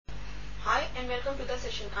and welcome to the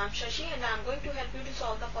session. I am Shashi and I am going to help you to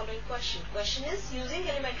solve the following question. Question is, using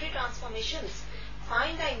elementary transformations,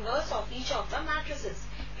 find the inverse of each of the matrices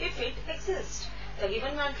if it exists. The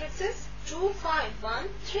given matrix is 2, 5, 1,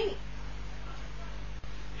 3.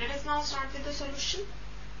 Let us now start with the solution.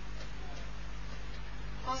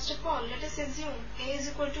 First of all, let us assume A is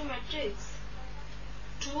equal to matrix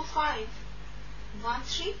 2, 5, 1,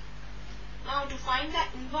 3. Now to find the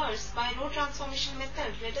inverse by row transformation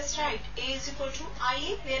method, let us write A is equal to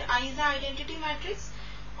IA, where I is the identity matrix,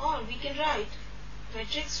 or we can write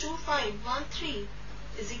matrix 2, 5, 1, 3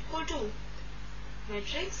 is equal to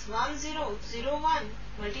matrix 1, 0, 0, 1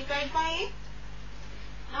 multiplied by A.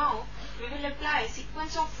 Now we will apply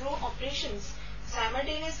sequence of row operations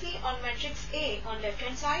simultaneously on matrix A on left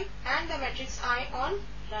hand side and the matrix I on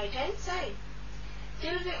right hand side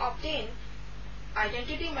till we obtain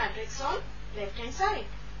identity matrix on left hand side.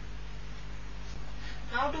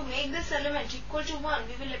 Now to make this element equal to 1,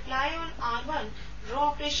 we will apply on R1 row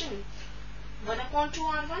operation 1 upon 2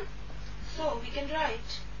 R1. So we can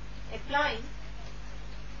write applying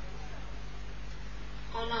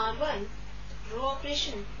on R1 row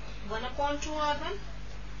operation 1 upon 2 R1,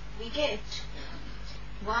 we get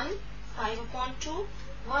 1, 5 upon 2,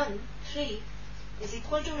 1, 3 is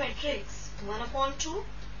equal to matrix 1 upon 2,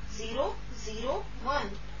 0, 0, 1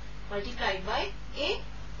 multiplied by A.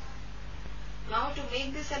 Now to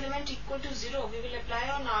make this element equal to 0, we will apply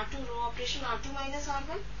on R2 row operation R2 minus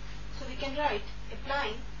R1. So we can write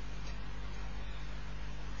applying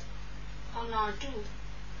on R2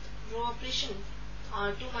 row operation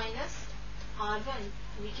R2 minus R1,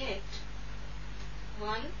 we get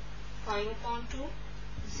 1, 5 upon 2,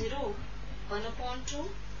 0, 1 upon 2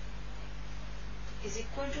 is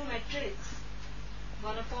equal to matrix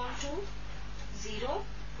 1 upon 2, 0,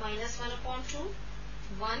 minus 1 upon 2,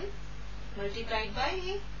 1 multiplied by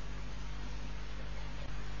A.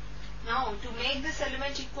 Now to make this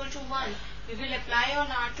element equal to 1, we will apply on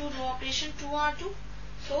R2 row operation 2R2.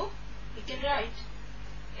 So we can write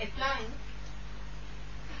applying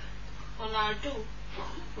on R2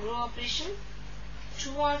 row operation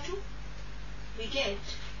 2R2, we get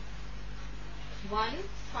 1,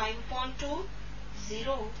 5 upon 2,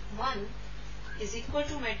 0, 1 is equal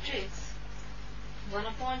to matrix 1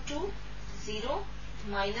 upon 2, 0,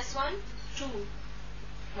 minus 1, 2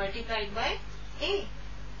 multiplied by A.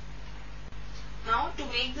 Now to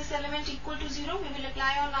make this element equal to 0, we will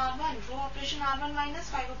apply on R1 row operation R1 minus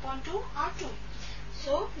 5 upon 2 R2.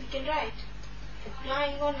 So we can write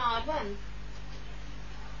applying on R1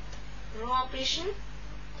 row operation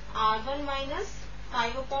R1 minus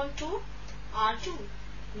 5 upon 2 R2,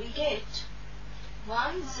 we get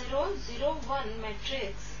 1, 0, 0, 1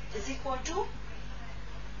 matrix is equal to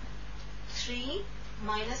 3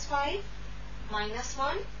 minus 5 minus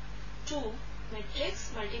 1 2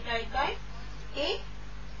 matrix multiplied by A.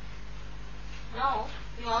 Now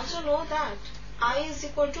we also know that I is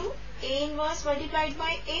equal to A inverse multiplied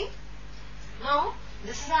by A. Now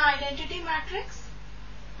this is the identity matrix.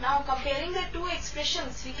 Now comparing the two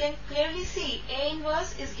expressions, we can clearly see A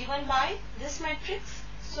inverse is given by this matrix.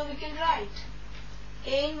 So we can write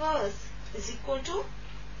A inverse is equal to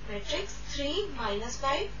matrix 3 minus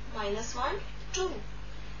 5 minus 1 2.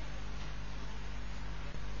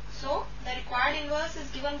 So the required inverse is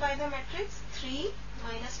given by the matrix 3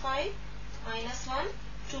 minus 5 minus 1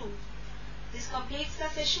 2. This completes the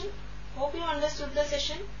session. Hope you understood the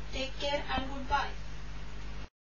session. Take care and goodbye.